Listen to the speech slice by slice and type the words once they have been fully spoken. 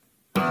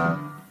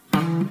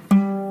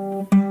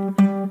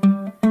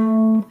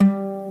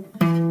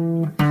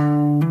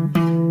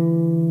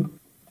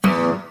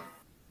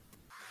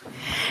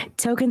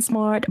Token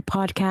Smart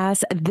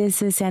podcast.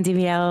 This is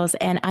Sandy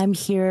and I'm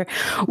here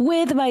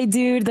with my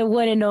dude, the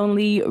one and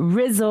only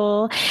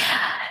Rizzle.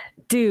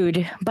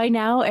 Dude, by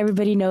now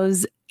everybody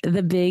knows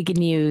the big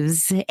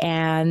news,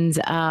 and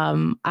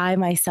I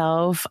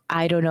myself,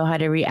 I don't know how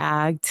to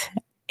react.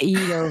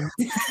 I'm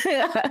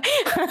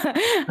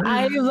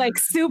like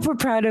super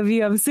proud of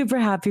you. I'm super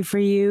happy for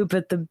you.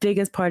 But the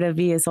biggest part of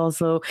me is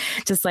also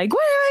just like,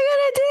 what am I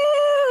gonna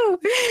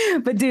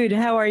do? But dude,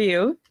 how are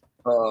you?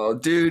 Oh,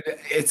 dude,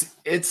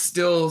 it's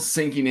still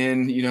sinking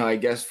in. I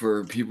guess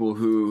for people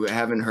who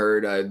haven't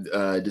heard,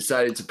 I've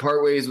decided to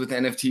part ways with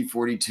NFT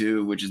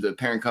 42, which is the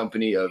parent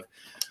company of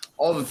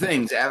all the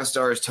things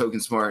Avastars, Token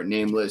Smart,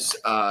 Nameless.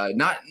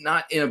 Not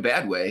in a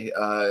bad way.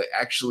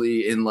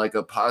 Actually, in like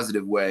a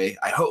positive way.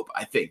 I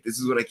think this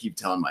is what I keep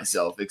telling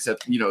myself.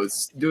 Except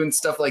doing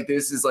stuff like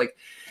this is like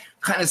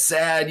kind of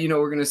sad.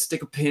 We're going to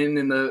stick a pin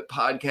in the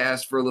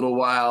podcast for a little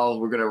while.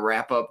 We're going to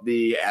wrap up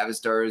the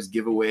Avastars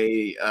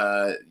giveaway,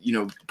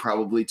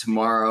 probably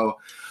tomorrow.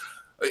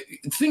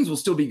 Things will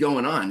still be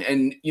going on.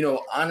 And,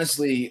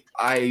 honestly,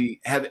 I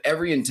have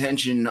every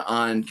intention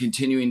on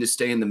continuing to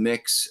stay in the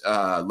mix.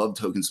 Love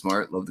Token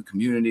Smart, love the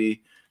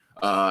community.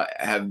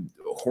 Have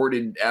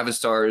hoarded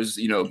Avastars,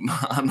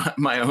 on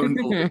my own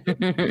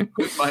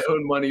with my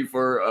own money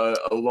for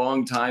a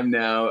long time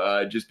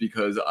now, just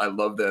because I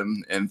love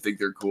them and think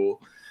they're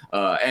cool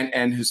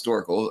and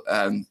historical.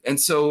 And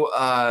so,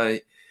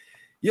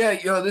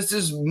 this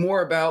is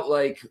more about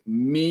like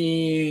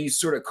me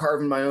sort of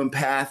carving my own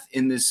path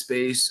in this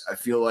space. I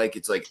feel like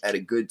it's like at a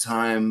good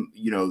time.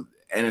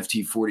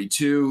 NFT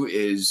 42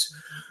 is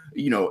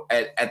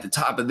at the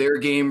top of their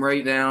game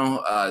right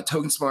now.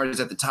 Token Smart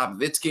is at the top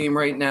of its game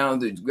right now.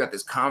 We've got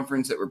this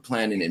conference that we're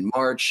planning in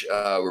March.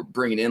 We're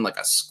bringing in like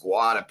a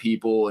squad of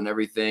people and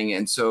everything.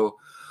 And so,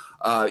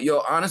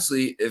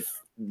 honestly, if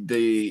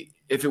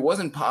it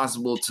wasn't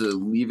possible to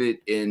leave it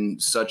in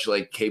such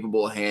like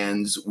capable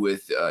hands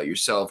with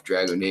yourself,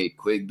 Dragonate,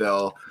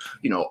 Quigbell,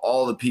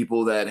 all the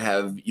people that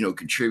have,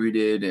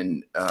 contributed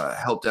and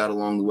helped out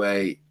along the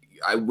way,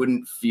 I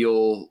wouldn't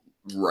feel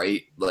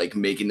right like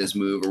making this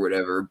move or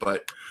whatever.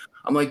 But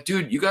I'm like,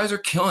 dude, you guys are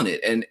killing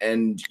it. And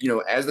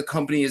as the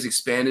company has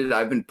expanded,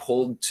 I've been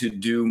pulled to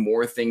do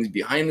more things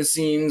behind the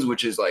scenes,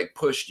 which is like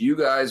pushed you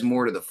guys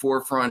more to the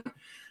forefront,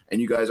 and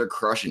you guys are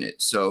crushing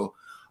it. So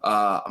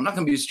I'm not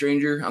going to be a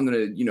stranger. I'm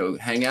going to,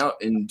 hang out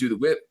and do the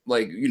whip.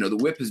 Like, the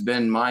whip has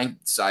been my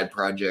side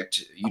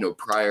project,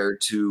 prior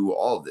to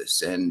all of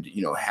this, and,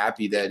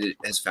 happy that it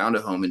has found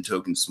a home in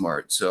Token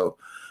Smart. So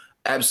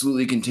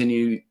absolutely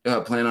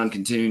plan on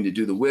continuing to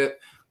do the whip,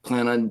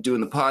 plan on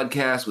doing the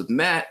podcast with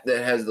Matt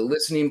that has the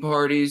listening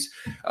parties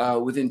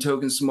within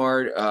Token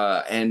Smart,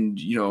 and,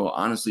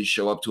 honestly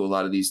show up to a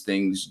lot of these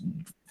things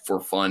for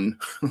fun,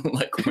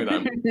 like when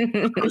I'm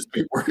supposed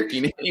to be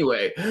working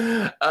anyway.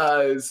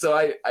 So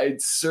I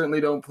certainly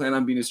don't plan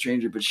on being a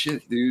stranger, but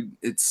shit, dude,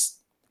 it's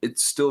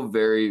still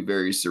very,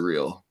 very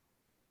surreal.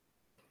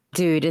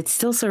 Dude, it's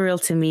still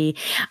surreal to me.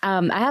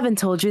 I haven't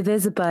told you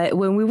this, but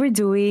when we were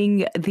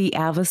doing the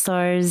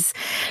Avastars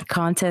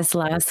contest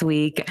last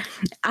week,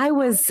 I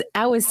was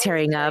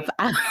tearing up.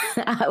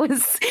 I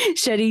was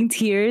shedding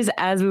tears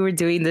as we were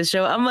doing the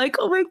show. I'm like,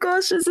 oh my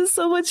gosh, this is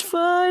so much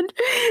fun!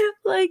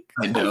 Like,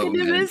 I'm gonna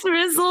miss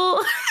Rizzle.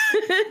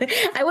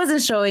 I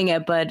wasn't showing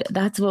it, but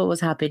that's what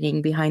was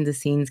happening behind the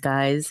scenes,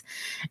 guys.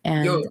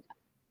 And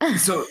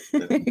so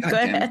go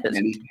ahead.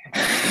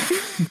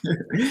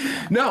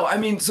 No, I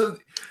mean, so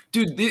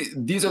dude,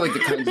 these are like the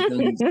kinds of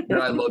things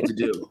that I love to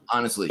do,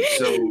 honestly.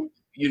 So,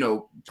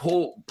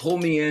 pull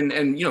me in,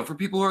 and, for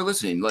people who are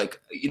listening,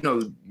 like,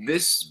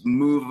 this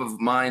move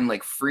of mine,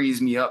 like,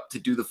 frees me up to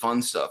do the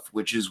fun stuff,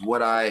 which is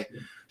what I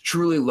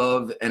truly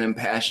love and am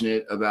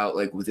passionate about,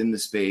 like, within the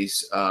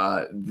space.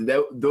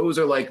 Those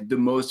are like the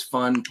most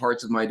fun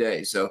parts of my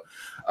day. So,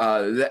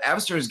 the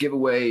Avastars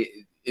giveaway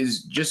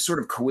is just sort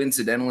of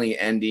coincidentally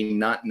ending,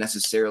 not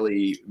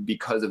necessarily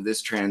because of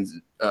this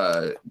transition,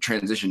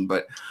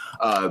 but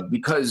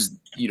because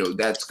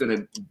that's gonna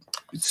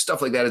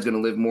stuff like that is gonna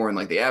live more in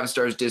like the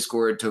Avastars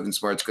Discord. Token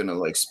Smart's gonna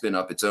like spin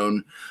up its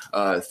own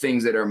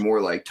things that are more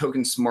like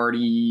Token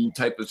Smarty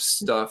type of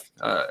stuff.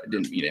 I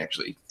didn't mean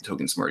actually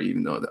Token Smarty,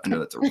 even though I know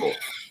that's a role.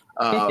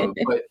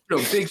 But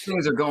big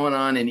things are going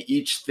on in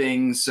each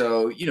thing,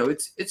 so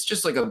it's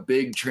just like a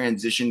big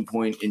transition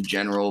point in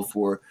general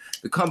for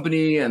the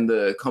company and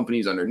the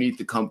companies underneath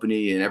the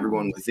company, and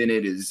everyone within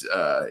it is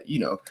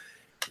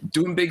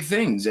doing big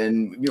things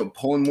and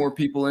pulling more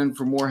people in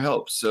for more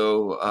help.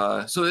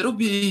 So it'll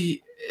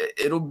be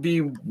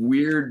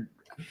weird.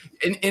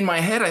 In my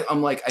head,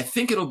 I'm like, I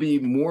think it'll be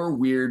more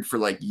weird for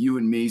like you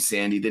and me,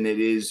 Sandy, than it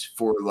is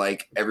for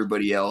like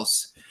everybody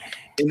else.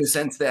 In the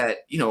sense that,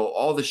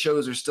 all the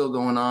shows are still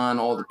going on,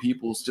 all the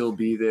people will still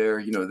be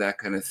there, that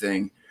kind of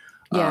thing.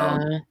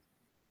 Yeah.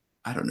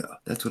 I don't know.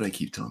 That's what I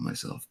keep telling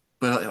myself.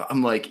 But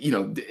I'm like,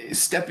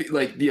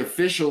 like the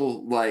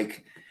official,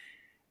 like,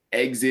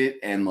 exit,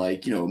 and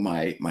like, you know,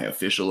 my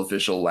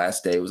official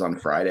last day was on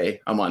Friday.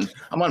 I'm on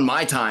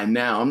my time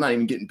now. I'm not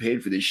even getting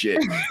paid for this shit.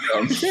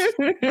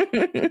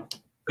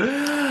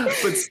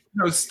 But you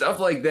know, stuff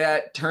like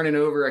that, turning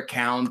over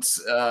accounts,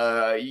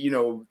 you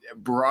know,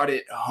 brought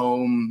it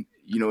home,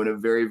 you know, in a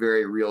very,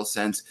 very real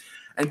sense.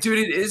 And dude,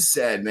 it is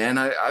sad, man.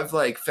 I've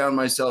like found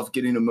myself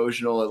getting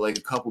emotional at like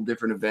a couple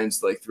different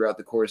events, like throughout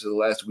the course of the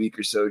last week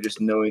or so, just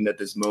knowing that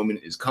this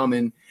moment is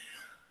coming.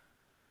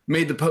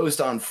 Made the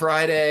post on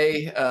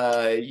Friday,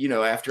 you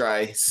know, after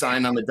I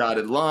signed on the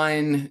dotted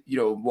line, you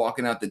know,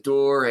 walking out the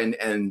door, and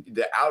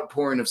the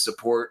outpouring of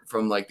support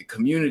from like the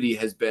community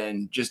has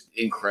been just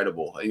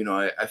incredible. You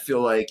know, I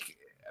feel like,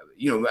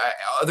 you know,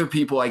 other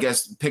people, I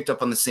guess, picked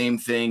up on the same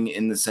thing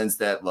in the sense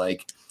that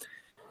like,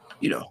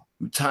 you know,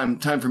 time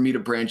for me to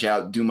branch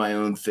out, do my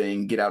own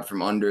thing, get out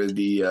from under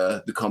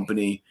the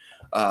company,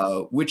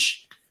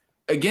 which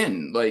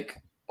again, like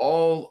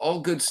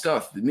all good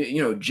stuff.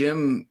 You know,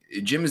 Jim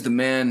is the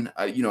man.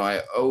 You know,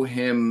 I owe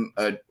him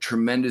a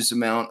tremendous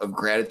amount of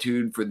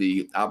gratitude for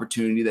the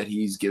opportunity that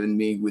he's given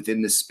me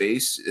within this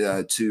space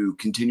to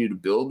continue to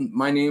build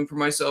my name for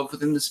myself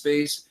within the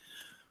space.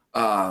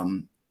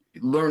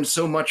 Learned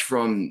so much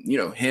from, you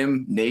know,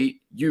 him,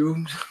 Nate,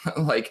 you,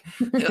 like,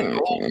 you know,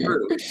 all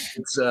through.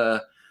 It's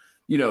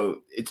you know,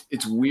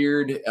 it's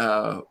weird,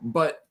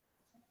 but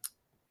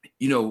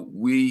you know,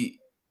 we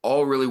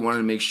all really wanted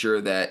to make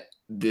sure that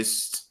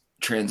this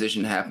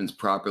transition happens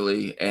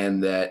properly,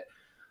 and that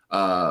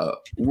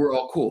we're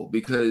all cool,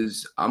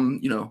 because I'm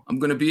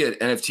going to be at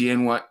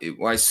NFT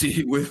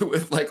NYC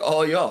with like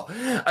all y'all.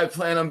 I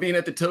plan on being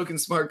at the Token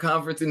Smart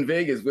conference in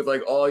Vegas with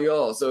like all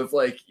y'all. So if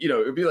like, you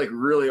know, it'd be like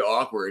really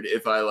awkward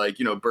if I like,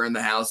 you know, burned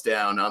the house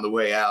down on the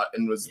way out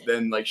and was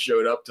then like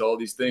showed up to all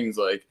these things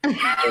like,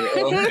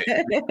 oh,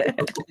 hey,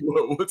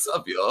 what's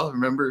up, y'all?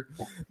 Remember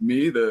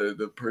me,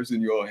 the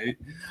person you all hate?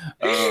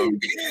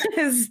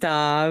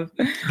 Stop.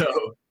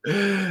 So,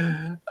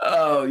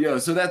 oh, yo,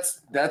 so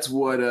that's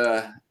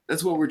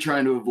what we're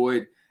trying to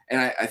avoid.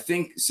 And I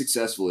think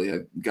successfully.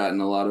 I've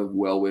gotten a lot of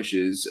well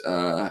wishes.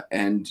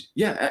 And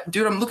yeah,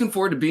 dude, I'm looking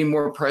forward to being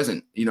more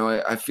present. You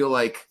know, I feel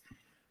like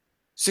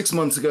 6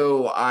 months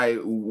ago, I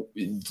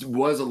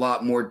was a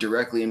lot more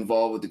directly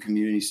involved with the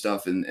community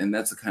stuff. And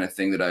that's the kind of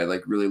thing that I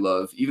like really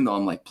love, even though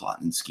I'm like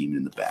plotting and scheming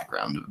in the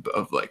background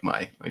of like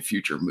my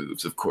future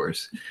moves, of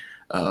course.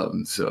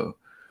 So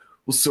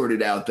we'll sort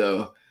it out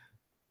though.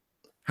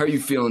 How are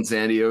you feeling,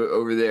 Sandy,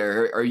 over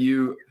there? Are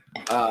you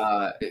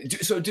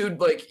so,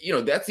 dude, like, you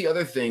know, that's the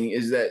other thing,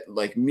 is that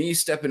like me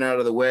stepping out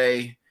of the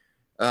way,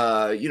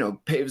 you know,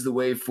 paves the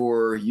way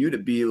for you to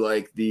be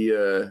like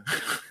the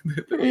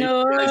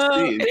No.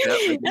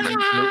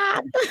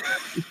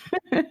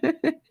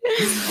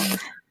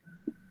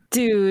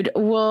 Dude,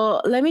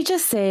 well, let me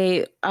just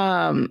say,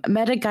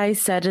 Meta Guy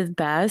said it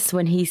best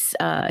when he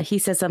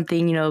said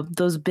something, you know,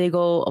 those big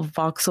old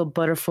voxel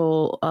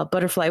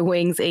butterfly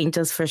wings ain't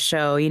just for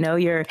show. You know,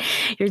 you're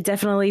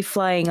definitely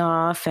flying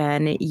off,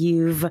 and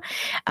you've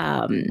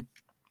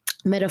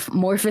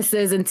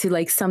metamorphoses into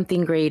like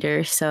something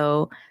greater.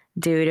 So,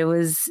 dude,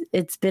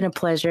 it's been a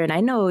pleasure, and I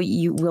know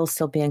you will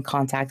still be in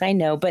contact. I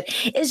know, but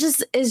it's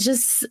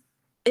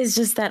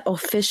just that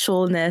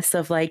officialness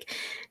of like,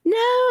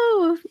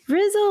 no,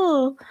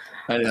 Rizzle.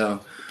 I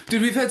know,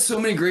 dude. We've had so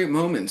many great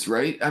moments,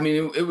 right? I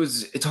mean,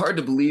 it's hard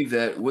to believe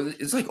that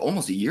it's like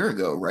almost a year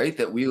ago, right?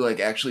 That we like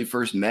actually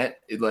first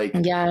met, like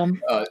Yeah.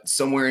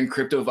 Somewhere in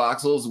Crypto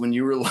Voxels when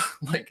you were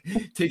like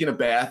taking a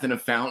bath in a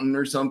fountain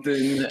or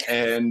something,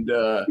 and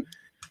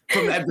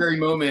from that very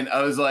moment,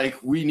 I was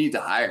like, we need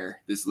to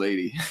hire this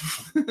lady.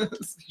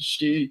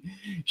 she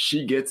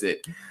gets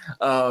it.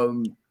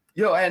 And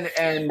you know,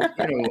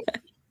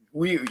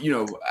 you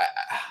know,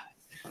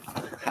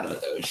 I don't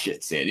know,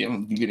 shit, Sandy.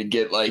 I'm gonna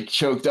get like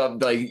choked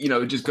up, like, you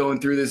know, just going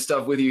through this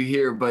stuff with you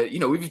here. But you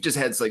know, we've just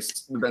had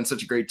we've been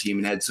such a great team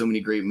and had so many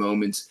great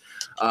moments,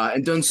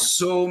 and done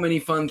so many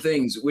fun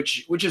things,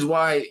 which is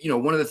why, you know,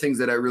 one of the things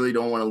that I really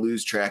don't want to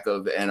lose track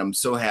of, and I'm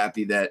so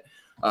happy that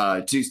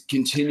to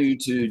continue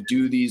to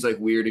do these like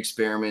weird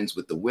experiments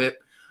with the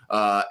whip,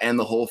 and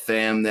the whole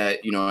fam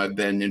that, you know, I've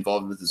been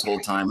involved with this whole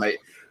time.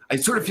 I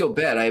sort of feel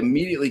bad. I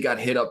immediately got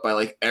hit up by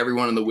like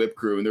everyone in the whip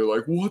crew, and they're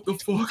like, "What the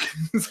fuck?"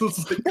 So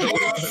like,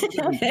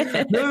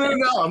 no,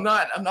 I'm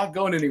not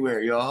going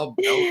anywhere, y'all.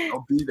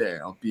 I'll be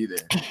there. I'll be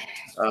there.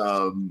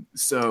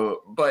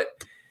 So,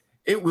 but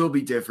it will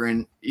be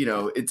different. You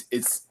know,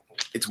 it's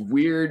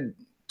weird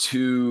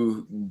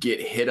to get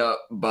hit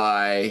up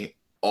by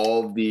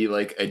all the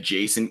like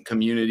adjacent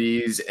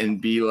communities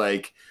and be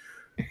like,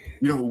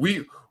 you know,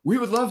 we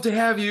would love to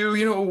have you,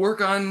 you know, work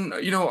on,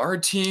 you know, our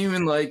team,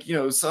 and like, you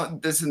know,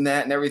 this and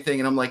that and everything.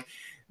 And I'm like,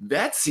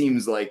 that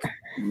seems like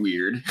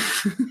weird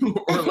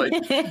or like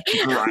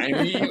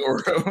grimy,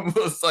 or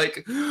almost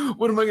like,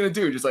 what am I going to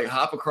do? Just like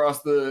hop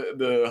across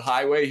the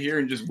highway here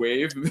and just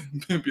wave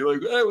and be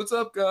like, hey, what's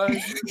up,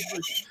 guys?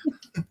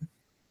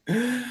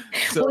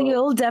 So, well,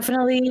 you'll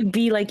definitely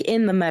be like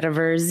in the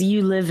metaverse.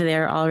 You live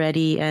there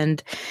already,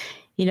 and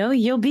you know,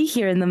 you'll be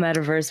here in the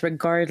metaverse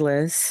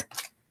regardless.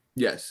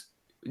 Yes.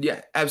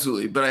 Yeah,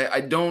 absolutely. But I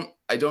don't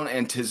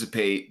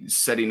anticipate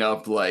setting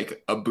up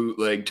like a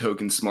bootleg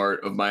token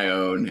smart of my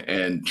own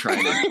and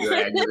trying to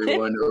drag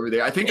everyone over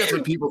there. I think that's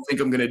what people think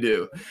I'm gonna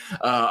do.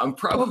 I'm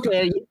probably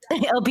Okay,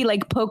 it'll be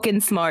like Poking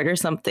Smart or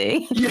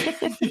something. yeah,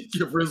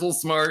 Rizzle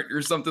smart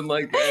or something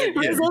like that.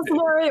 Yeah, Rizzle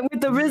Smart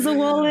with the Rizzle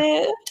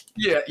wallet.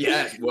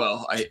 yeah.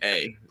 Well,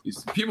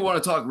 people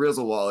want to talk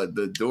Rizzle wallet.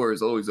 The door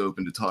is always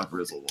open to talk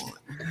Rizzle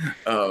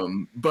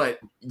wallet. But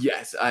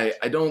yes, I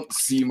don't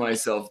see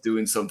myself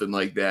doing something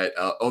like that.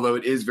 Although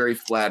it is very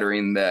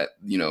flattering that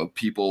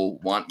people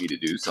want me to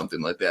do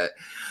something like that.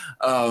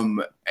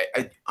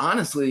 I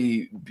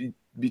honestly,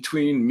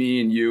 between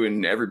me and you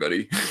and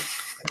everybody.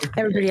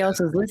 Everybody else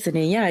is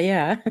listening. Yeah,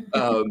 yeah.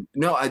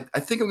 No, I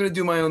think I'm going to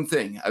do my own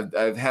thing.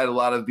 I've had a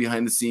lot of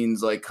behind the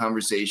scenes like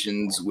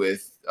conversations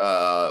with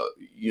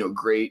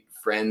great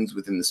friends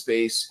within the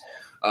space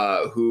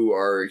who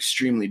are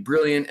extremely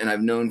brilliant and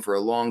I've known for a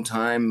long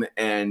time.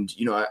 And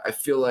I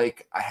feel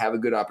like I have a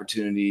good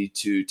opportunity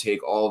to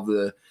take all of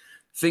the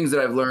things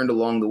that I've learned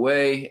along the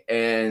way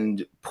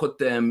and put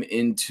them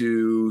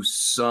into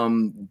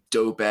some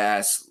dope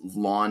ass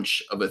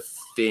launch of a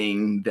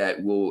thing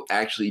that will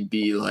actually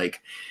be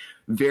like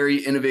very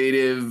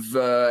innovative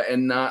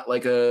and not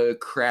like a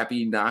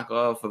crappy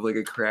knockoff of like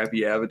a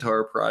crappy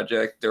Avatar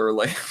project or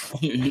like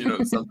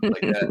something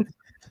like that.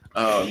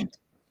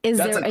 Is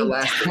That's there like the a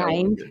last thing I time?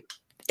 want to do.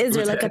 Is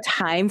there What's like a that?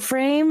 time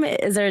frame?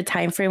 Is there a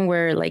time frame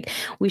where like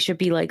we should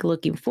be like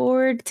looking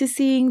forward to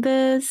seeing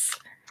this?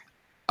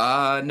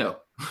 No.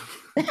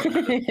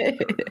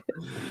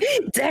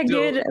 Dang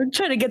So it, I'm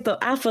trying to get the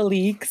alpha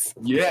leaks.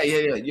 yeah.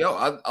 Yo,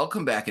 I'll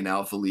come back in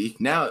Alpha Leak.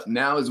 Now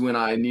is when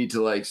I need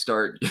to like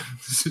start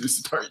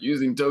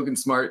using Token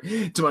Smart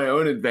to my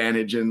own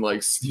advantage and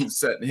like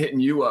hitting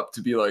you up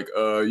to be like,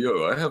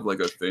 yo, I have like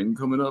a thing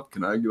coming up.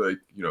 Can I like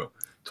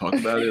talk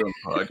about it on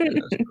podcast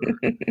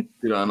or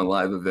get on a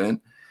live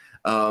event?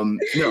 No,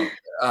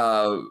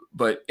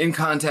 but in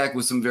contact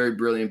with some very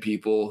brilliant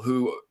people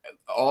who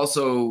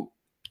also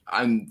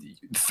I'm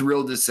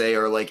thrilled to say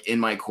are like in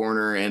my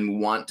corner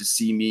and want to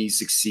see me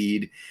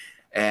succeed.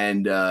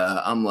 And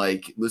I'm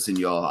like, listen,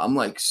 y'all, I'm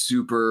like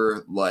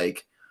super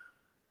like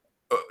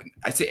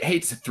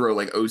hate to throw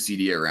like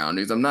OCD around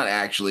because I'm not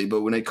actually,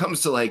 but when it comes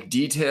to like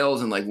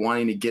details and like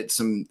wanting to get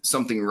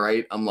something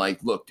right, I'm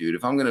like, look, dude,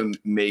 if I'm gonna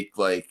make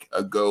like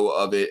a go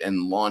of it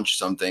and launch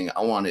something,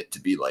 I want it to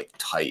be like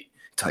tight,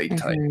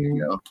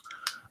 Mhm.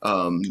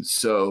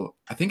 So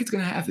I think it's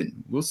gonna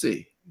happen. We'll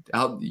see.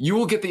 You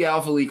will get the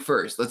alpha leak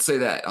first. Let's say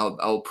that.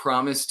 I'll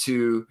promise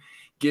to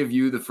give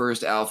you the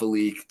first alpha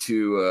leak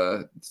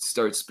to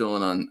start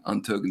spilling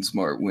on Token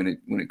Smart when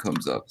it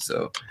comes up.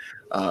 So,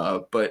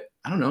 but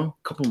I don't know,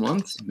 a couple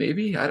months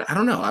maybe. I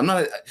don't know. I'm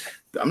not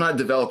a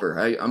developer.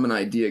 I'm an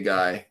idea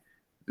guy.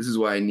 This is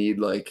why I need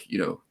like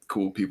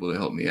cool people to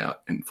help me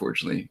out. And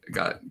fortunately, I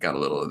got a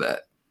little of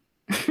that.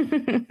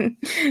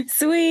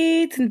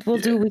 Sweet. And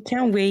Yeah. we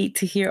can't wait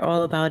to hear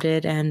all about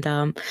it. And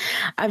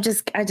I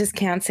just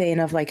can't say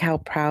enough like how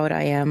proud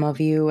I am of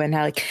you and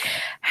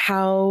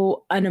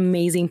how an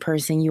amazing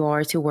person you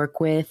are to work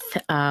with.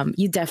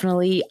 You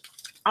definitely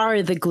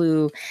are the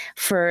glue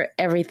for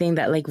everything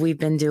that like we've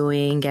been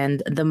doing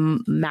and the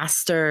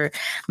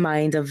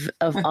mastermind of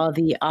all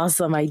the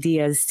awesome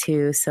ideas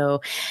too.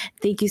 So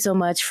thank you so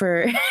much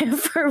for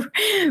for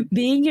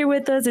being here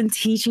with us and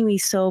teaching me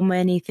so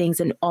many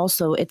things. And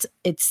also it's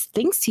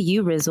thanks to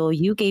you, Rizzle.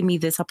 You gave me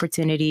this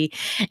opportunity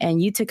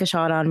and you took a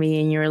shot on me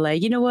and you're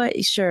like, you know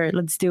what? Sure,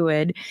 let's do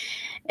it.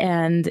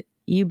 And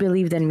you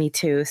believed in me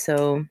too.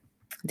 So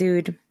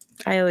dude,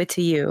 I owe it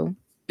to you.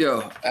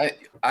 Yo, I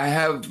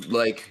have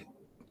like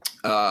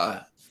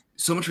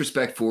so much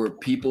respect for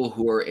people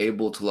who are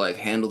able to like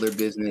handle their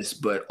business,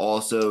 but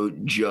also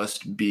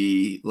just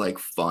be like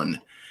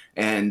fun.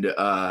 And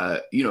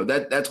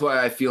that's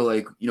why I feel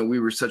like we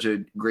were such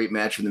a great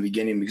match from the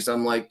beginning because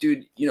I'm like,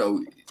 dude,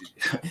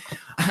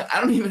 I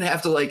don't even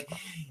have to like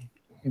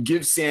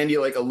give Sandy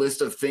like a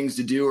list of things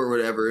to do or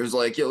whatever. It was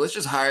like, yo, let's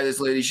just hire this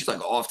lady. She's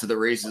like off to the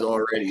races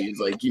already. It's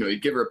like, you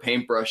give her a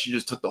paintbrush. She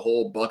just took the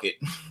whole bucket,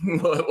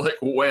 like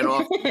went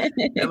off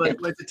and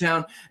like went to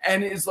town.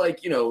 And it's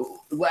like,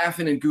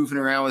 laughing and goofing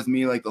around with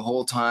me like the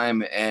whole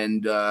time.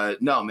 And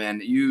no,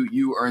 man,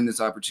 you earned this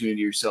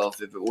opportunity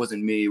yourself. If it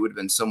wasn't me, it would have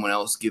been someone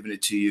else giving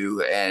it to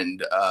you.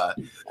 And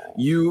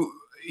you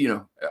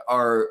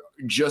are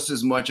just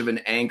as much of an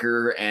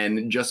anchor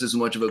and just as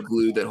much of a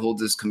glue that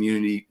holds this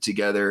community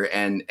together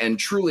and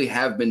truly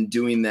have been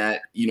doing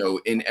that,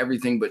 in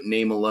everything but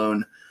name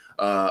alone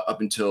up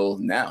until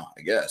now,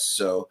 I guess.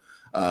 So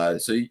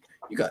you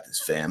got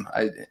this, fam.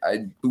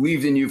 I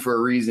believed in you for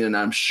a reason, and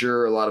I'm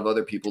sure a lot of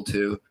other people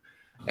too.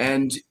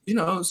 And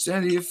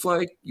Sandy, if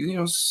like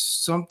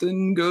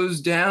something goes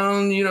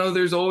down,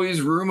 there's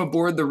always room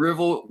aboard the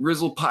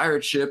Rizzle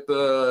pirate ship.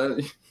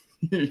 Stuff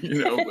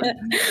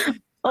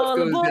All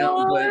goes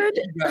down, but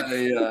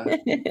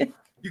aboard.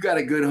 you got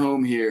a good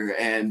home here,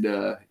 and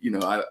I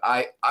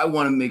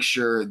want to make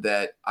sure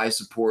that I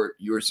support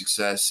your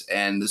success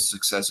and the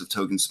success of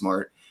Token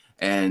Smart,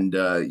 and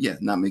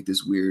not make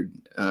this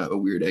a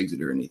weird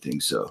exit or anything.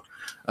 So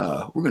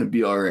we're gonna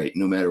be all right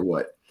no matter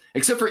what.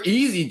 Except for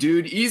Easy,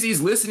 dude.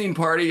 Easy's listening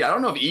party. I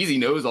don't know if Easy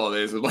knows all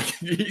this. But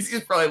like,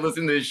 Easy's probably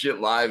listening to this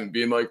shit live and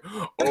being like,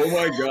 "Oh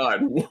my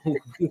god,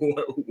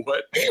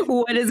 what?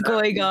 What is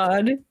going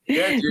on?"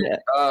 Yeah,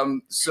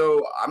 dude.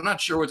 So I'm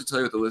not sure what to tell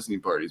you with the listening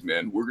parties,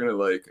 man. We're gonna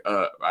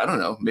I don't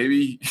know.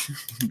 Maybe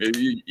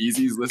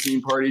Easy's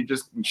listening party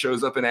just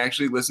shows up and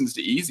actually listens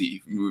to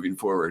Easy moving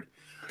forward.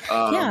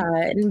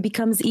 And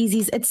becomes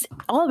Easy's. It's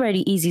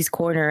already Easy's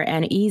corner,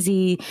 and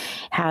Easy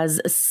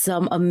has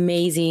some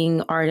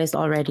amazing artists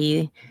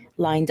already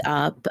lined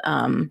up,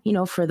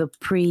 for the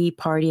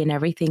pre-party and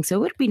everything. So it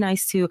would be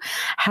nice to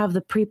have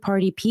the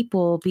pre-party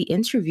people be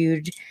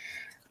interviewed.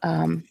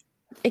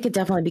 It could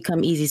definitely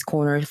become Easy's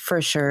corner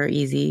for sure.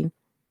 Easy.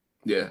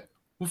 Yeah,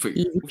 we'll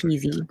figure.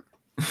 Easy.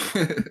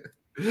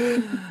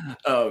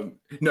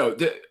 No.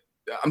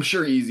 I'm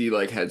sure Easy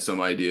had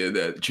some idea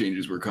that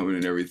changes were coming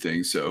and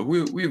everything. So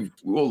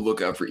we'll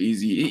look out for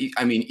Easy.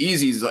 I mean,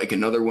 Easy's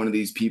another one of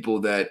these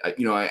people that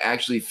I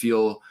actually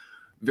feel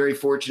very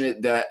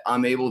fortunate that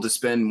I'm able to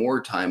spend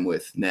more time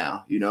with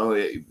now.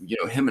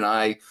 Him and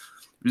I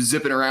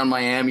zipping around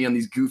Miami on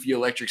these goofy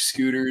electric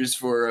scooters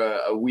for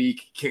a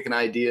week, kicking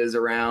ideas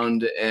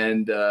around,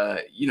 and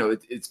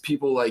it's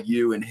people like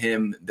you and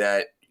him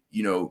that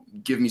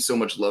give me so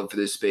much love for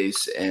this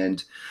space.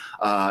 And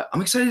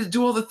I'm excited to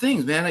do all the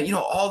things, man.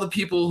 All the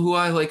people who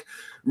I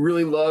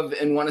really love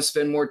and want to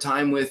spend more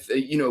time with,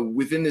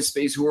 within this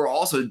space, who are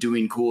also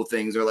doing cool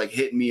things, are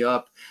hitting me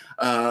up,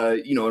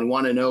 and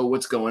want to know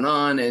what's going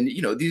on. And,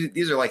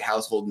 these are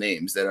household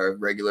names that are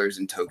regulars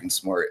and Token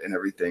Smart and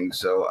everything.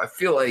 So I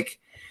feel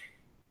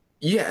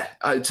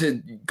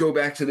to go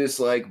back to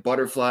this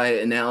butterfly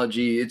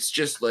analogy, it's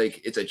just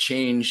it's a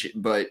change,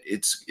 but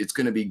it's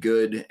going to be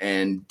good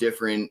and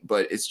different,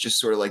 but it's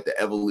just sort of the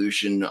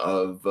evolution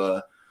of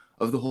the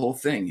whole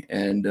thing.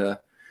 And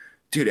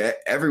dude,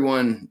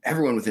 everyone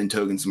within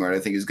Token Smart, I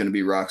think, is going to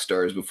be rock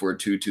stars before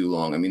too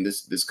long. I mean,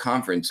 this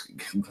conference,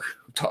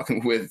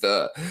 talking with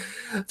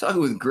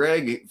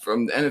Greg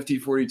from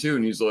NFT 42,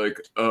 and he's like,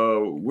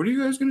 what are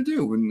you guys going to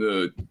do when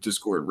the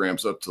Discord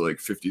ramps up to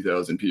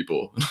 50,000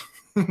 people?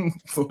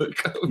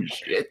 Oh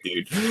shit,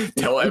 dude!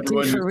 Tell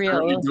everyone who's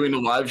currently doing a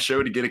live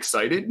show to get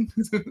excited.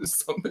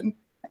 Something,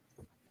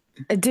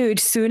 dude.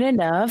 Soon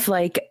enough,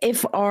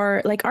 if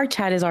our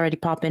chat is already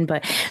popping,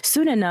 but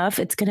soon enough,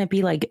 it's gonna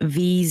be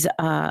V's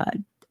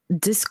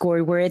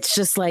Discord, where it's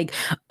just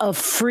a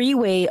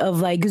freeway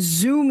of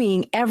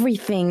zooming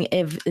everything.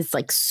 If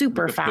it's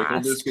super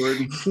fast,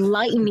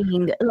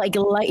 lightning,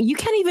 you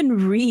can't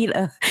even read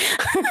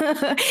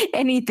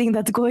anything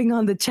that's going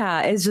on the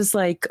chat. It's just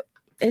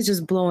it's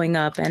just blowing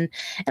up, and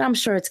I'm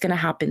sure it's gonna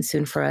happen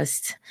soon for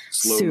us.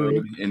 Slow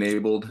mode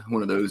enabled,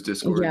 one of those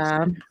Discords.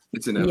 Yeah,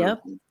 it's inevitable.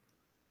 Yep.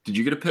 Did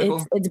you get a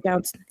pickle? It's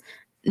bounced.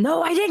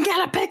 No, I didn't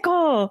get a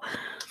pickle.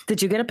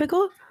 Did you get a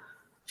pickle?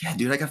 Yeah,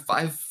 dude, I got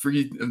 5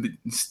 free of the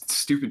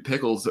stupid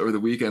pickles over the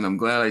weekend. I'm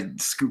glad I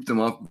scooped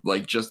them up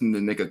just in the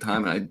nick of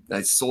time. And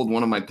I sold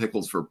one of my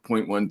pickles for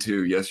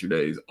 0.12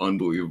 yesterday. It's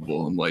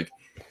unbelievable. I'm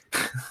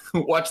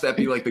watch that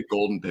be the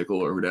golden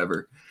pickle or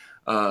whatever.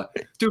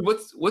 Dude,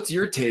 what's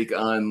your take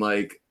on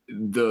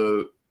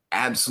the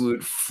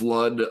absolute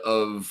flood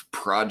of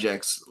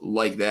projects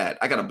like that?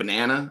 I got a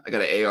banana. I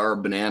got an AR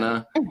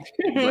banana,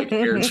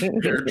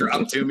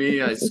 airdrop to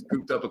me. I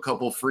scooped up a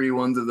couple free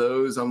ones of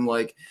those. I'm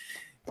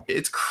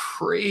it's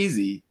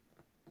crazy,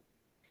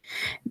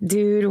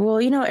 dude. Well,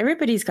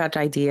 everybody's got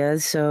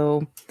ideas,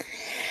 so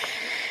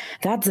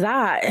that's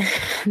that.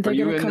 Are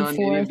you in on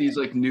any of these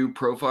new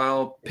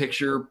profile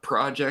picture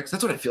projects?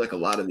 That's what I feel a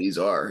lot of these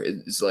are.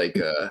 It's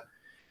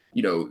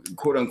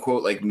quote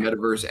unquote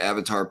metaverse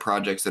avatar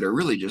projects that are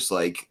really just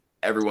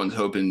everyone's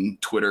hoping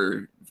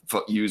Twitter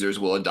users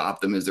will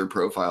adopt them as their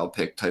profile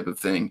pic type of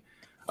thing.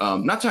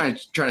 Not trying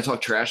to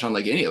talk trash on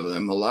any of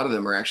them. A lot of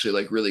them are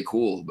actually really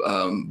cool.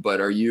 But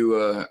are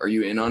you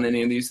in on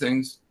any of these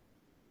things?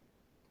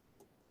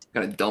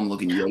 Got a dumb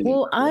looking Yeti.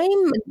 Well,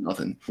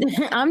 nothing.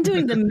 I'm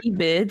doing the me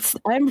bits.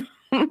 I'm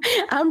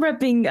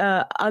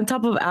repping on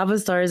top of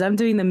Avastars. I'm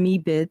doing the me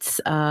bits.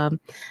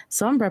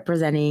 So I'm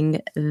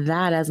representing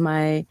that as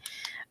my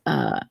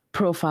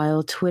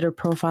profile, Twitter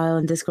profile,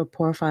 and Discord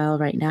profile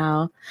right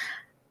now.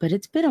 But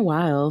it's been a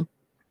while.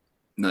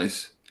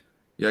 Nice.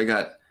 Yeah, I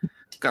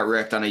got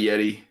wrecked on a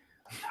Yeti.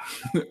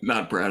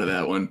 Not proud of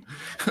that one.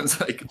 I was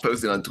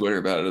posting on Twitter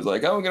about it. I was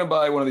I'm gonna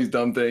buy one of these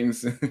dumb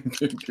things.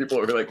 People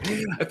were I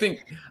can't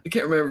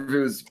remember if it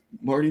was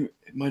Marty.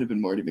 It might have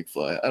been Marty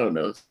McFly. I don't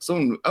know.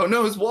 Someone. Oh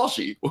no, it's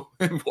Walshy.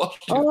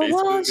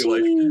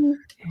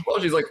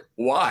 Walshy's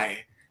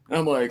why? And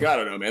I'm I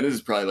don't know, man. This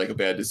is probably a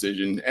bad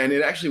decision. And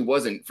it actually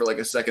wasn't for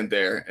a second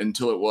there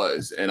until it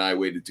was, and I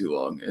waited too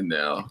long. And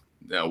now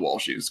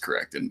Walshy is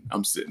correct, and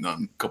I'm sitting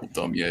on a couple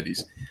dumb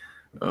Yetis.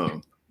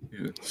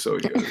 Yeah, so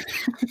good.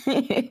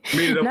 Meet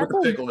it up with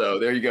a pickle, though.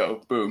 There you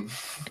go. Boom.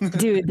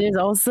 Dude, there's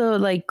also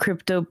like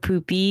crypto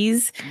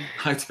poopies.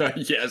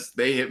 Yes,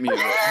 they hit me up.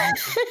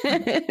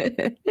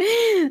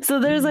 So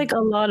there's like a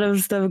lot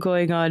of stuff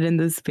going on in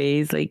the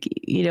space. Like,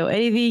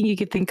 anything you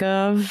could think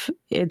of,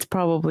 it's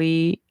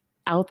probably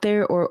out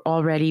there or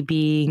already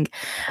being,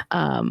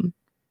 in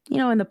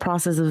the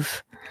process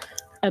of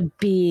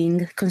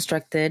being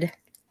constructed.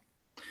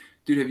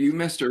 Dude, have you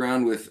messed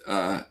around with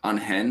on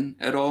Hen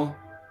at all?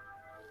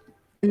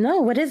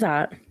 No, what is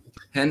that?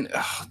 Hen,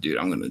 dude,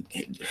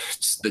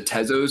 it's the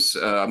Tezos.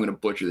 I'm gonna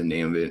butcher the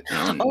name of it.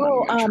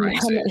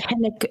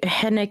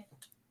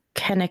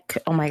 Hennick.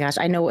 Oh my gosh,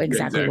 I know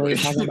exactly what you're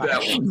talking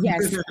about.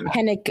 Yes,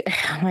 Hennick.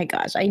 Oh my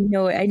gosh, I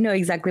know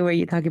exactly what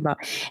you're talking about.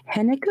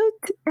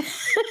 Hennicote?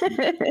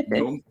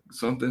 No,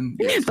 something.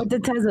 Yeah, but the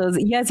Tezos.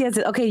 Yes.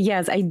 Okay,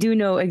 yes, I do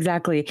know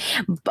exactly.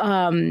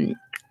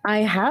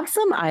 I have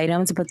some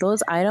items, but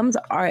those items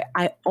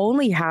I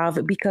only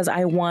have because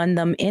I won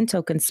them in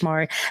Token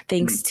Smart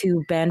thanks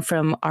to Ben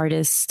from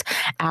Artist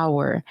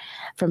Hour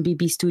from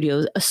BB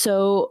Studios.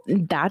 So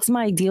that's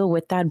my deal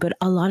with that. But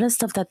a lot of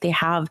stuff that they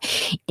have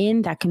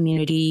in that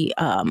community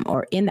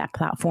or in that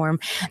platform,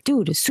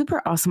 dude,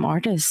 super awesome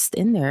artists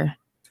in there.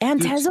 And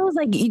Tezos,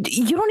 like you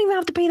don't even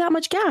have to pay that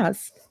much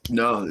gas.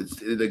 No,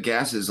 the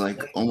gas is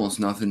like almost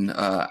nothing.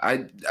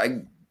 I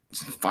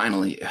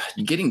finally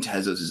getting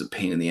Tezos is a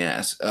pain in the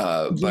ass,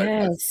 but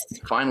I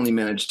finally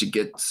managed to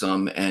get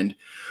some, and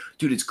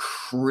dude, it's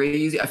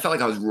crazy. I felt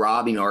like I was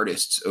robbing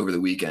artists over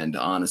the weekend,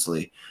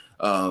 honestly.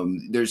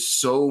 There's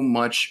so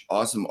much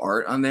awesome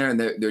art on there, and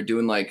they're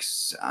doing like,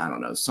 I don't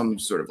know, some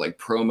sort of like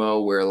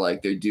promo where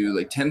like they do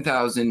like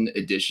 10,000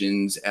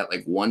 editions at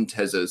like one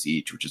Tezos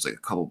each, which is like a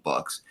couple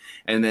bucks.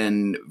 And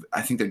then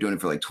I think they're doing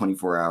it for like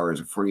 24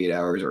 hours or 48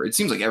 hours, or it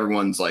seems like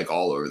everyone's like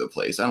all over the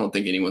place. I don't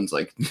think anyone's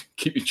like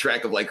keeping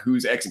track of like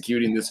who's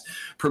executing this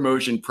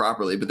promotion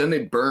properly, but then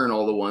they burn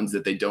all the ones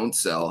that they don't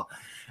sell.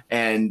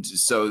 And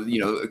so,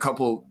 a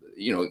couple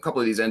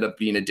of these end up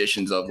being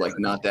editions of like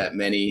not that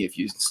many if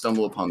you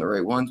stumble upon the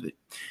right ones. But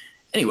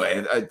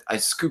anyway, I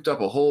scooped up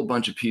a whole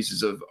bunch of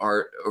pieces of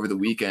art over the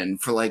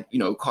weekend for like,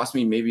 it cost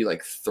me maybe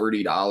like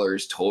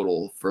 $30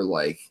 total for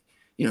like,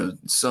 a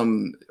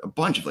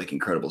bunch of like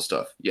incredible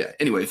stuff. Yeah.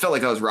 Anyway, it felt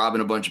like I was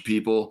robbing a bunch of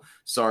people.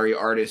 Sorry,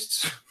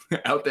 artists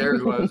out there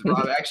who I was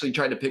robbing. I actually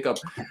tried to pick up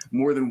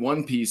more than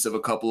one piece of a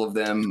couple of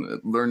them,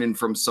 learning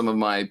from some of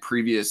my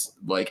previous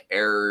like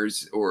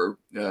errors, or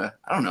I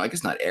don't know, I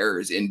guess not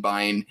errors, in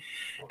buying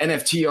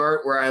NFT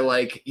art where I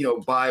like,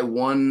 buy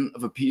one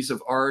of a piece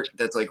of art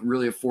that's like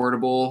really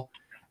affordable,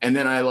 and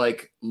then I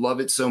like love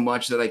it so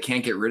much that I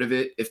can't get rid of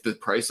it if the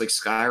price like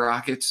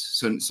skyrockets.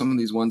 So some of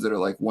these ones that are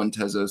like one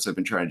Tezos, I've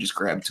been trying to just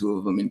grab two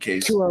of them in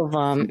case like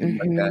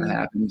that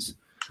happens.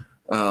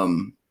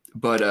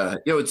 But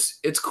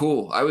it's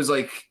cool. I was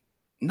like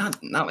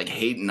not like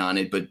hating on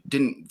it, but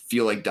didn't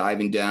feel like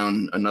diving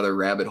down another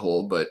rabbit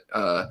hole, but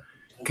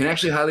can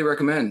actually highly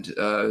recommend.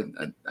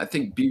 I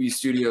think BB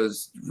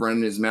Studios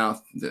running his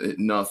mouth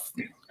enough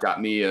got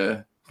me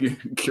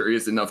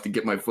curious enough to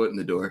get my foot in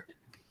the door.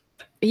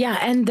 Yeah,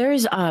 and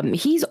there's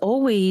he's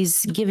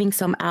always giving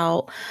some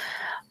out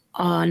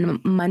on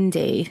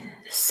Monday.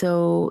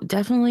 So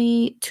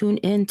definitely tune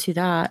into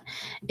that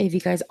if you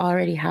guys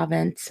already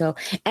haven't. So,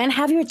 and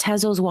have your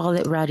Tezos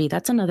wallet ready.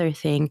 That's another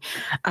thing.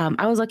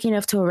 I was lucky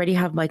enough to already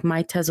have like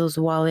my Tezos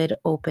wallet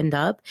opened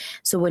up.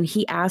 So when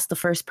he asked the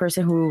first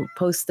person who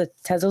posts the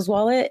Tezos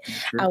wallet,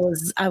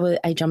 sure.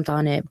 I jumped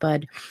on it.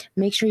 But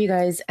make sure you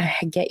guys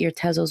get your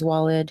Tezos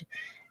wallet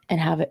and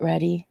have it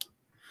ready.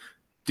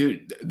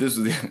 Dude, this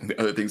is the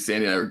other thing.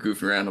 Sandy and I were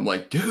goofing around. I'm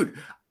like, dude,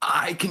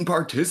 I can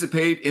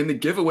participate in the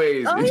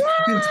giveaways.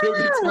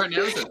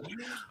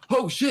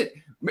 Oh shit,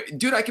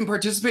 dude, I can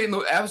participate in the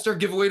Avatar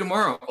giveaway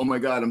tomorrow. Oh my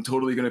god, I'm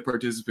totally gonna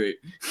participate.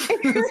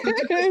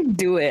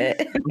 Do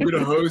it. I'm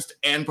gonna host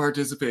and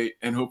participate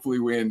and hopefully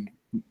win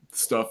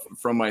stuff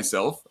from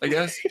myself, I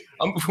guess.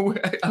 I'm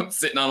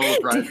sitting on all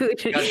the prizes. God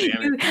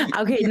damn it.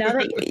 Okay,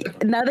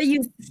 now that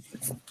you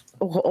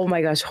oh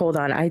my gosh, hold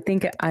on. I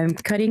think I'm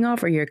cutting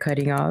off or you're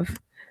cutting off.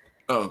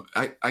 Oh,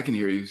 I can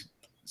hear you.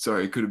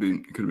 Sorry, it could have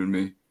been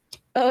me.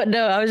 Oh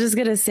no, I was just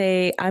gonna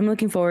say I'm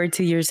looking forward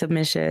to your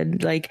submission.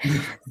 Like,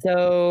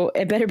 so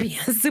it better be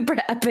a super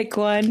epic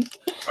one.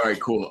 All right,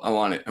 cool. I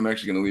want it. I'm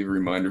actually gonna leave a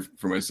reminder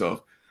for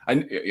myself. I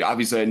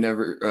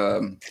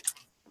never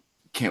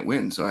can't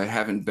win, so I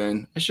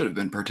should have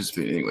been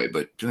participating anyway,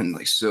 but been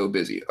like so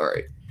busy. All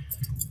right.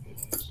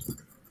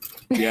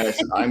 Yes,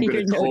 I'm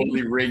gonna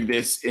totally rig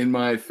this in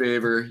my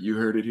favor. You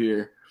heard it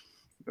here.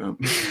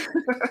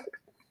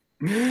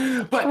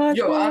 But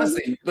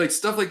honestly, like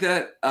stuff like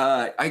that,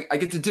 I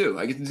get to do.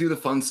 I get to do the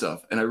fun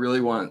stuff, and I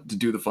really want to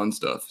do the fun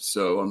stuff.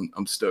 So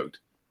I'm stoked.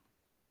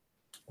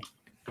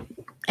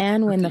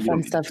 And win the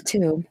fun stuff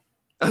too.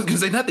 I was gonna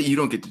say, not that you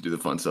don't get to do the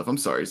fun stuff. I'm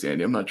sorry,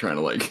 Sandy. I'm not trying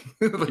to like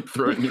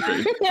throw it in your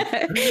face.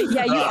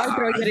 Yeah, you are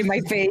throwing it in my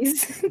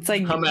face. It's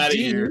like, I'm out of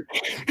here.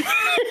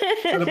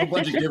 Set up a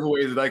bunch of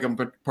giveaways that I can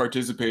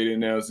participate in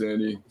now,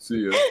 Sandy.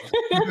 See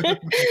ya.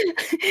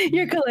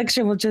 Your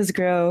collection will just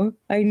grow.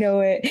 I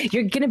know it.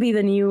 You're gonna be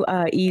the new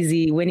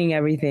Easy, winning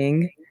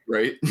everything.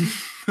 Right?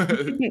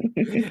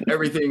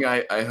 Everything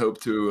I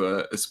hope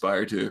to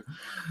aspire to.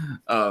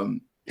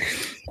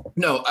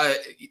 No,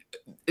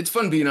 it's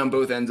fun being on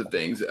both ends of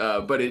things,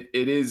 but it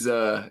is,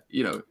 it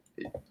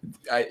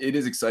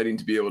is exciting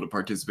to be able to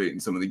participate in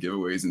some of the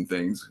giveaways and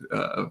things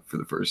for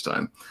the first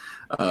time.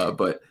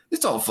 But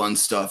it's all fun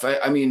stuff.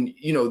 I mean,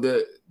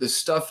 the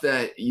stuff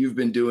that you've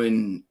been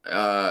doing,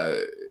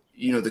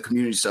 the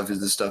community stuff is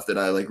the stuff that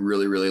I like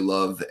really, really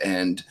love.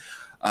 And,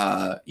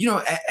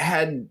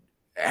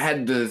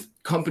 had the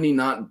company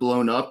not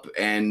blown up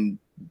and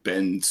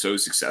been so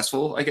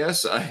successful, I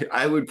guess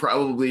I would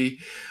probably,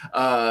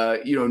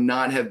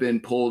 not have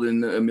been pulled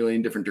in a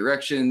million different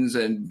directions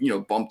and,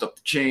 bumped up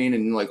the chain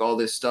and like all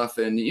this stuff.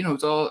 And,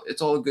 it's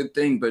all a good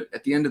thing. But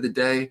at the end of the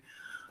day,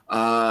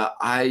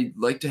 I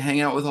like to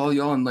hang out with all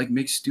y'all and like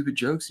make stupid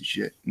jokes and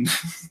shit.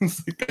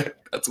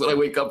 That's what I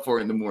wake up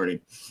for in the morning.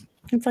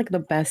 It's like the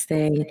best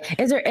thing.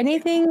 Is there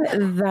anything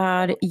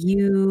that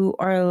you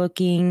are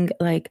looking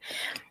like?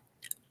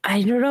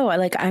 I don't know.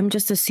 Like, I'm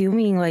just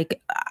assuming,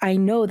 like, I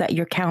know that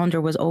your calendar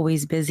was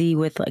always busy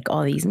with like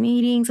all these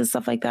meetings and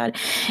stuff like that.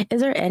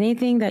 Is there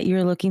anything that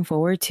you're looking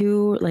forward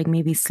to, like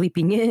maybe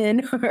sleeping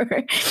in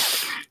or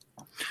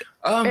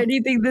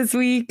anything this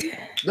week?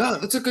 No,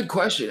 that's a good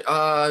question.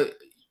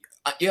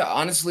 Yeah,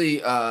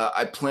 honestly,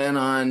 I plan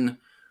on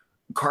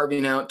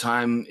carving out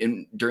time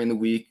during the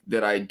week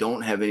that I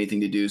don't have anything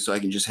to do, so I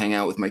can just hang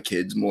out with my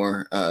kids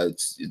more.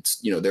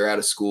 It's they're out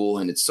of school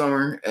and it's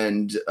summer,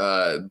 and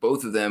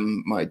both of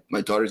them, my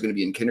daughter's going to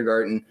be in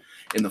kindergarten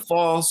in the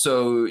fall,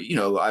 so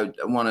I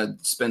want to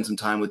spend some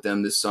time with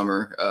them this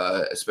summer,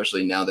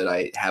 especially now that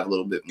I have a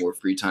little bit more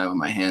free time on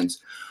my hands.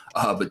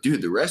 But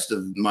dude, the rest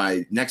of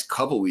my next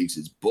couple weeks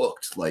is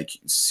booked. Like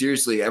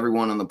seriously,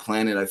 everyone on the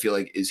planet I feel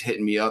like is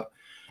hitting me up.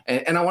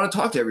 And I want to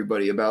talk to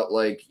everybody about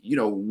like,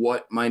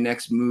 what my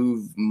next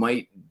move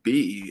might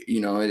be,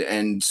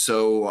 and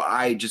so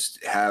I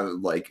just have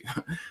like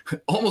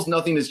almost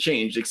nothing has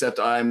changed except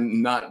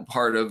I'm not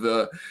part of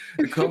the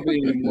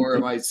company anymore.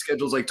 My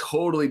schedule's like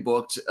totally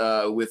booked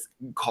with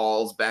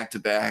calls back to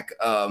back.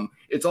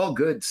 It's all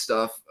good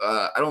stuff.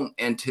 I don't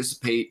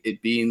anticipate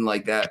it being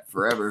like that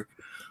forever.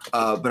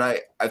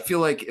 But I feel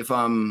like if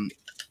I'm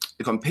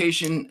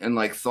patient and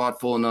like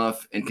thoughtful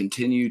enough and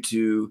continue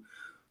to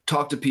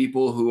talk to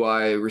people who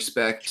I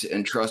respect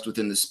and trust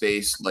within the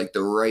space, like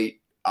the right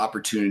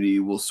opportunity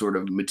will sort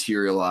of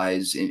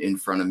materialize in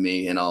front of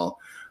me, and I'll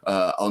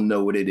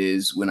know what it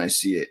is when I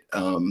see it.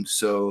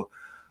 So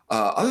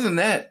other than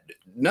that,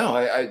 no,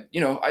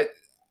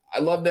 I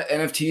love the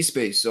NFT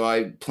space, so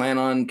I plan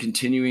on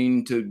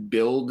continuing to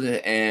build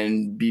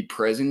and be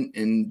present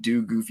and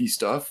do goofy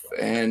stuff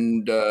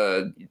and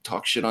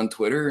talk shit on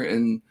Twitter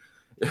and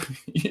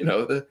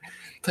the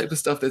type of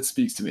stuff that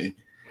speaks to me.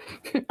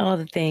 All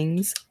the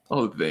things.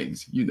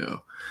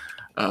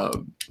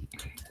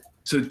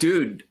 So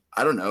dude,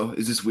 I don't know,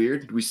 is this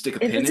weird? Do we stick a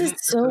pin in it? This is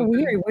so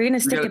weird. We're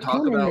gonna stick a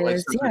pin in this. Like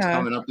stuff that's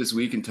coming up this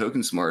week in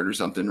Token Smart or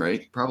something,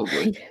 right?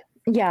 Probably.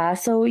 Yeah,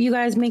 so you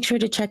guys make sure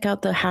to check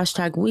out the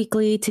hashtag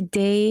weekly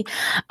today.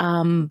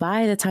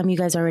 By the time you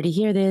guys already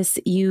hear this,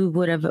 you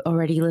would have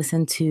already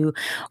listened to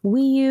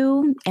Wii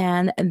U,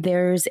 and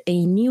there's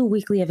a new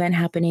weekly event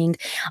happening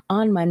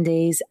on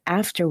Mondays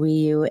after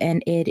Wii U,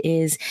 and it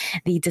is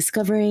the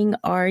Discovering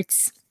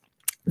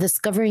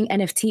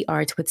NFT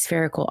art with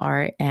spherical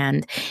art,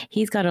 and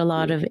he's got a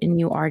lot of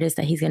new artists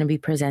that he's going to be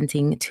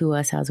presenting to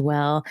us as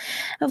well.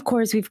 Of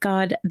course, we've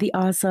got the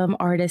awesome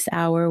artist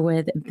hour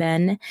with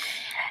Ben,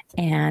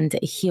 and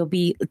he'll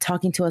be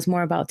talking to us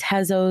more about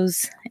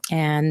Tezos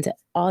and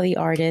all the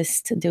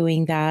artists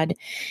doing that.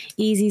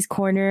 Easy's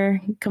Corner,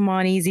 come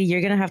on, Easy,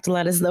 you're gonna have to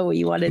let us know what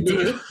you want to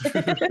do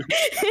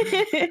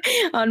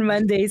on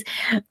Mondays.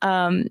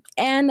 And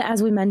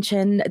as we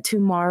mentioned,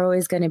 tomorrow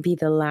is going to be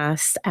the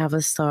last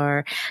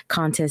Avastar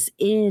contest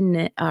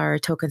in our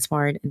Token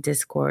Smart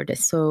Discord.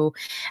 So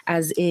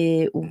as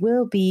it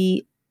will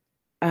be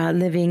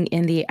living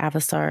in the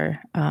Avastar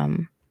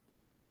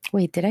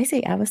wait, did I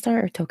say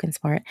Avastar or Token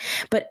Smart?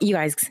 But you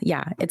guys,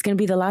 yeah, it's going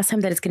to be the last time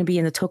that it's going to be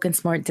in the Token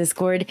Smart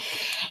Discord.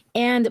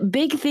 And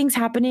big things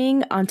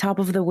happening on top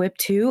of the whip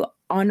too.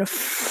 On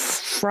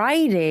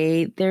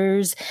Friday,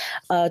 there's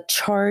a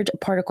Charged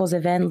Particles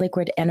event,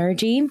 Liquid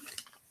Energy.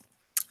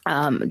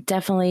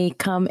 Definitely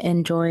come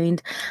and join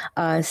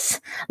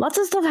us. Lots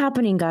of stuff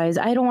happening, guys.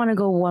 I don't want to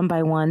go one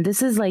by one.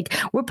 This is like,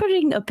 we're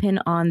putting a pin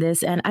on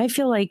this, and I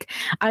feel like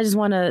I just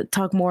want to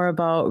talk more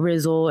about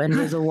Rizzle and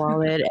Rizzle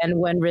Wallet and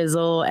when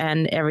Rizzle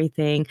and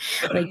everything.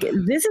 Like,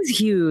 this is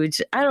huge.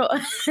 I don't,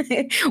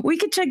 we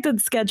could check the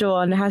schedule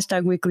on the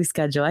hashtag weekly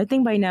schedule. I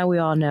think by now we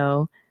all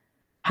know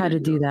how to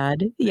do that.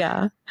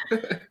 Yeah.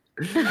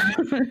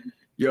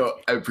 Yo,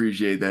 I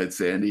appreciate that,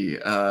 Sandy.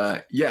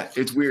 Yeah,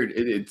 it's weird.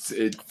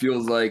 It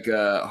feels like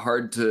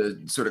hard to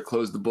sort of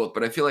close the book,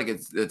 but I feel like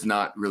it's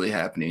not really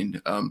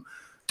happening.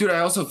 Dude,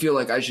 I also feel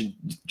like I should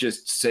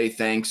just say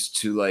thanks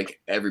to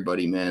like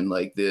everybody, man.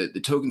 Like the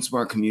Token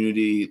Smart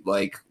community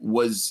like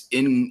was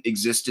in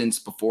existence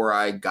before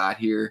I got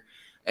here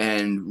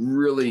and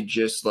really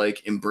just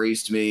like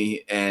embraced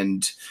me.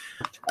 And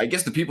I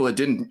guess the people that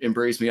didn't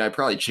embrace me, I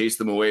probably chased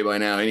them away by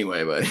now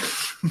anyway, but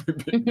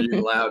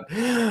being loud.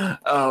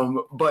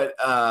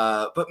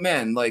 But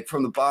man, like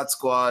from the bot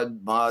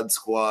squad, mod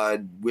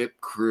squad, whip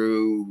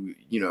crew,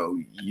 you know,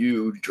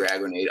 you,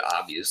 Dragonade,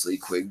 obviously,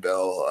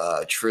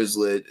 Quigbell,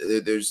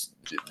 Trizlet, there's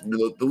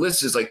the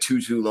list is like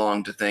too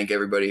long to thank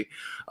everybody.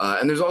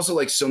 And there's also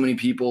like so many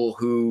people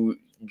who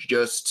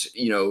just,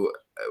 you know,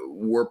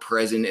 were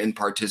present and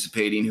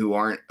participating who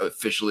aren't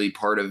officially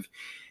part of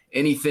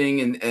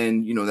anything,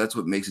 and you know that's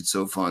what makes it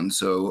so fun.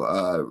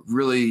 So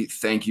really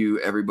thank you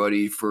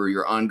everybody for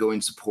your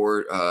ongoing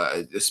support,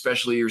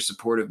 especially your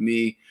support of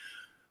me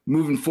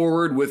moving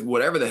forward with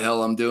whatever the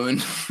hell I'm doing.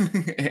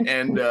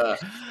 And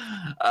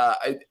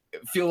I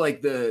feel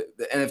like the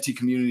NFT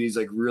community is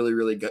like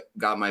really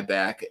got my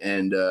back,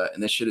 and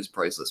that shit is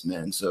priceless,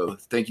 man. So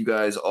thank you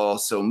guys all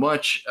so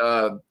much.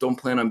 Don't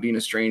plan on being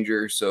a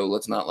stranger, so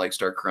let's not like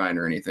start crying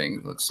or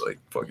anything. Let's like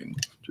fucking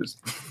just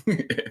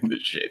end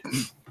this shit.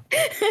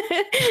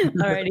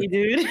 Alrighty,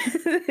 dude.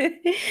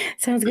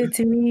 Sounds good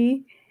to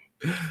me.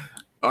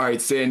 All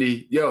right,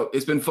 Sandy. Yo,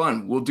 it's been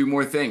fun. We'll do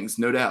more things,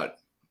 no doubt.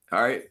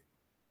 All right.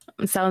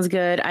 Sounds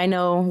good. I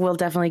know we'll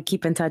definitely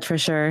keep in touch for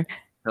sure.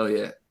 Hell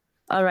yeah.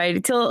 All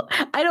right. Till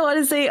I don't want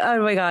to say,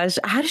 oh my gosh,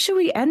 how should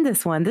we end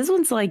this one? This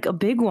one's like a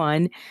big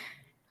one.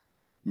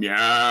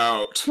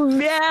 Meowt.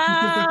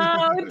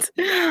 Meowt.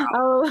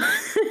 Oh.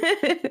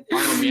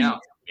 Meow.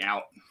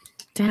 Meow.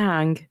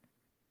 Dang.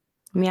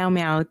 Meow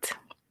meowt.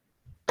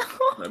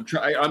 I'm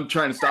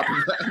trying to stop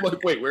him. I'm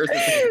like, wait, where's the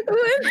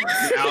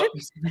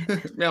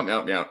meow?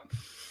 Meow.